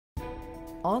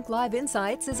Onc Live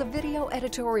Insights is a video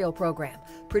editorial program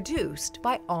produced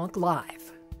by Onc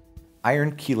Live.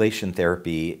 Iron chelation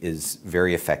therapy is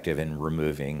very effective in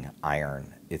removing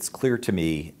iron. It's clear to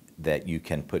me that you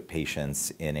can put patients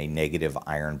in a negative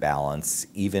iron balance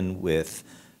even with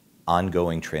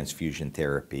ongoing transfusion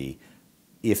therapy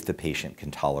if the patient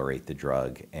can tolerate the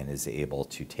drug and is able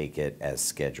to take it as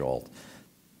scheduled.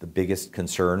 The biggest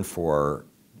concern for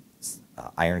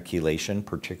iron chelation,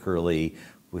 particularly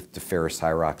with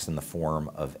deferocyrox in the form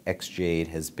of Jade,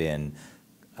 has been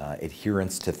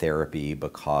adherence to therapy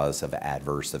because of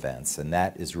adverse events. And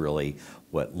that is really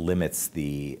what limits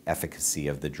the efficacy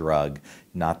of the drug,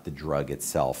 not the drug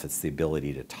itself. It's the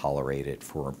ability to tolerate it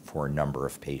for a number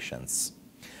of patients.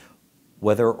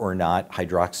 Whether or not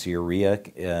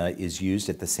hydroxyurea is used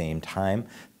at the same time,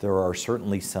 there are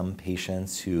certainly some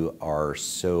patients who are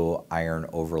so iron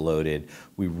overloaded,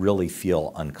 we really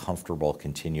feel uncomfortable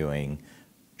continuing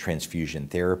transfusion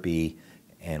therapy,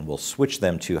 and we'll switch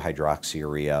them to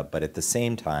hydroxyurea, but at the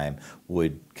same time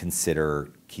would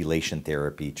consider chelation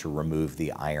therapy to remove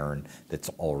the iron that's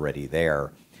already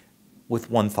there, with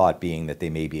one thought being that they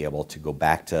may be able to go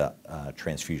back to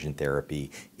transfusion therapy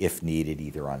if needed,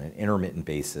 either on an intermittent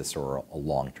basis or a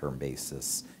long-term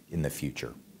basis in the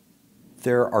future.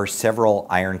 There are several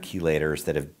iron chelators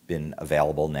that have been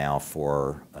available now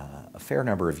for a fair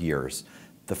number of years.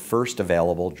 The first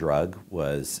available drug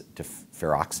was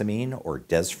deferoxamine or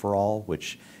desferol,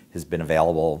 which has been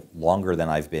available longer than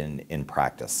I've been in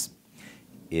practice.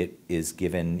 It is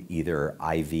given either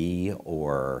IV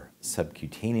or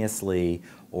subcutaneously,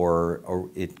 or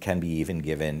it can be even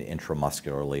given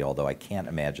intramuscularly, although I can't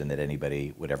imagine that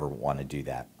anybody would ever want to do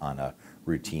that on a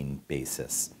routine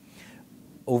basis.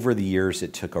 Over the years,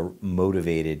 it took a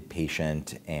motivated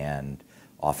patient and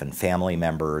often family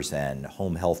members and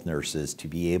home health nurses to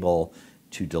be able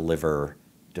to deliver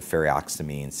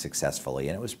deferoxamine successfully.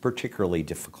 And it was particularly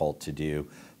difficult to do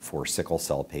for sickle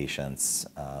cell patients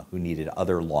who needed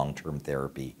other long-term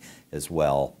therapy as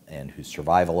well, and whose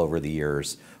survival over the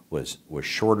years was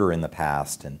shorter in the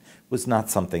past and was not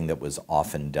something that was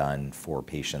often done for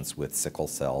patients with sickle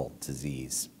cell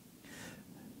disease.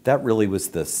 That really was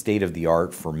the state of the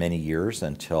art for many years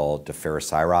until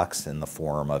deferocyrox in the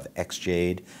form of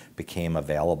Jade became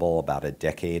available about a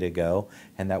decade ago,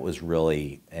 and that was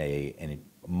really a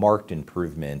marked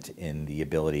improvement in the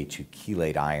ability to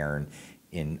chelate iron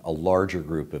in a larger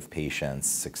group of patients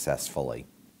successfully.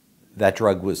 That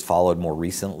drug was followed more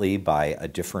recently by a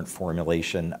different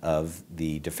formulation of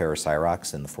the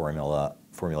deferocyrox in the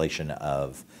formulation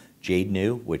of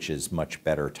Jadenu, which is much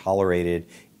better tolerated,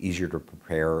 easier to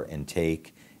prepare and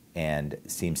take, and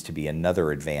seems to be another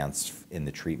advance in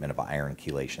the treatment of iron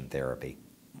chelation therapy.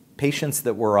 Patients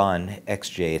that were on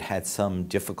Jade had some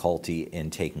difficulty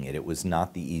in taking it. It was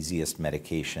not the easiest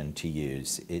medication to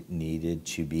use. It needed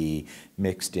to be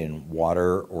mixed in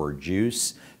water or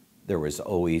juice. There was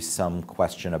always some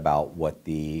question about what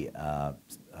the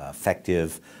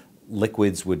effective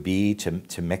liquids would be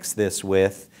to mix this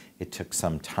with. It took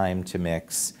some time to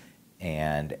mix,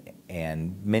 and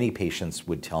many patients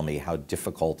would tell me how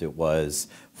difficult it was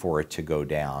for it to go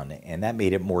down, and that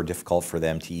made it more difficult for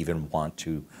them to even want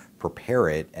to prepare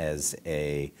it as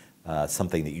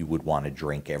something that you would want to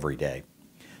drink every day.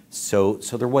 So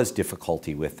there was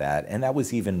difficulty with that, and that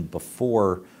was even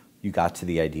before you got to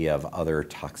the idea of other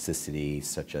toxicity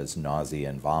such as nausea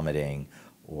and vomiting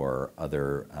or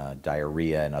other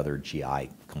diarrhea and other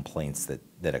GI complaints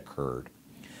that occurred.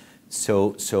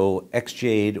 So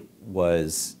Jade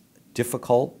was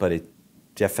difficult, but it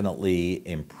definitely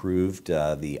improved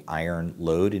the iron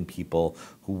load in people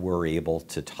who were able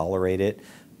to tolerate it.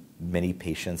 Many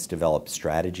patients developed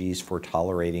strategies for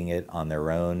tolerating it on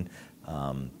their own,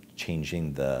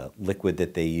 changing the liquid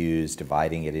that they use,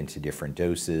 dividing it into different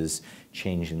doses,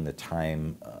 changing the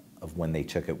time of when they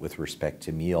took it with respect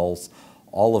to meals,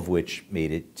 all of which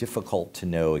made it difficult to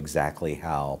know exactly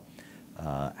how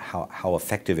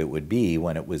effective it would be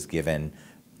when it was given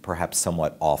perhaps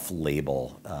somewhat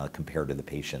off-label compared to the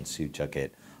patients who took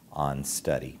it on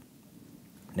study.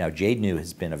 Now, Jadenu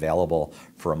has been available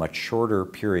for a much shorter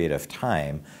period of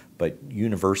time, but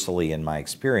universally in my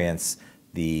experience,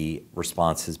 the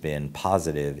response has been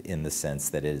positive in the sense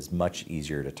that it is much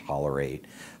easier to tolerate.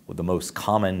 Well, the most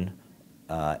common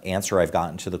answer I've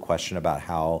gotten to the question about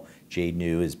how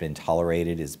Jadenu has been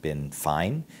tolerated has been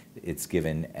fine. It's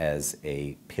given as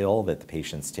a pill that the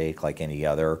patients take like any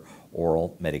other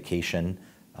oral medication.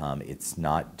 It's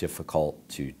not difficult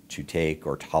to take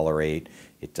or tolerate.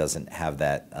 It doesn't have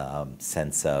that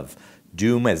sense of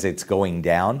doom as it's going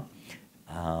down.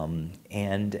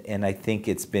 And I think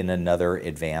it's been another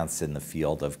advance in the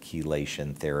field of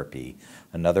chelation therapy.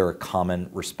 Another common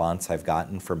response I've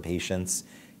gotten from patients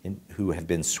who have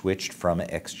been switched from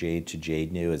XJ to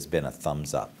Jadenu has been a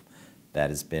thumbs up. That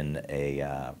has been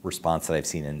a response that I've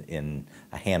seen in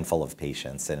a handful of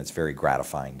patients, and it's very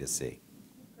gratifying to see.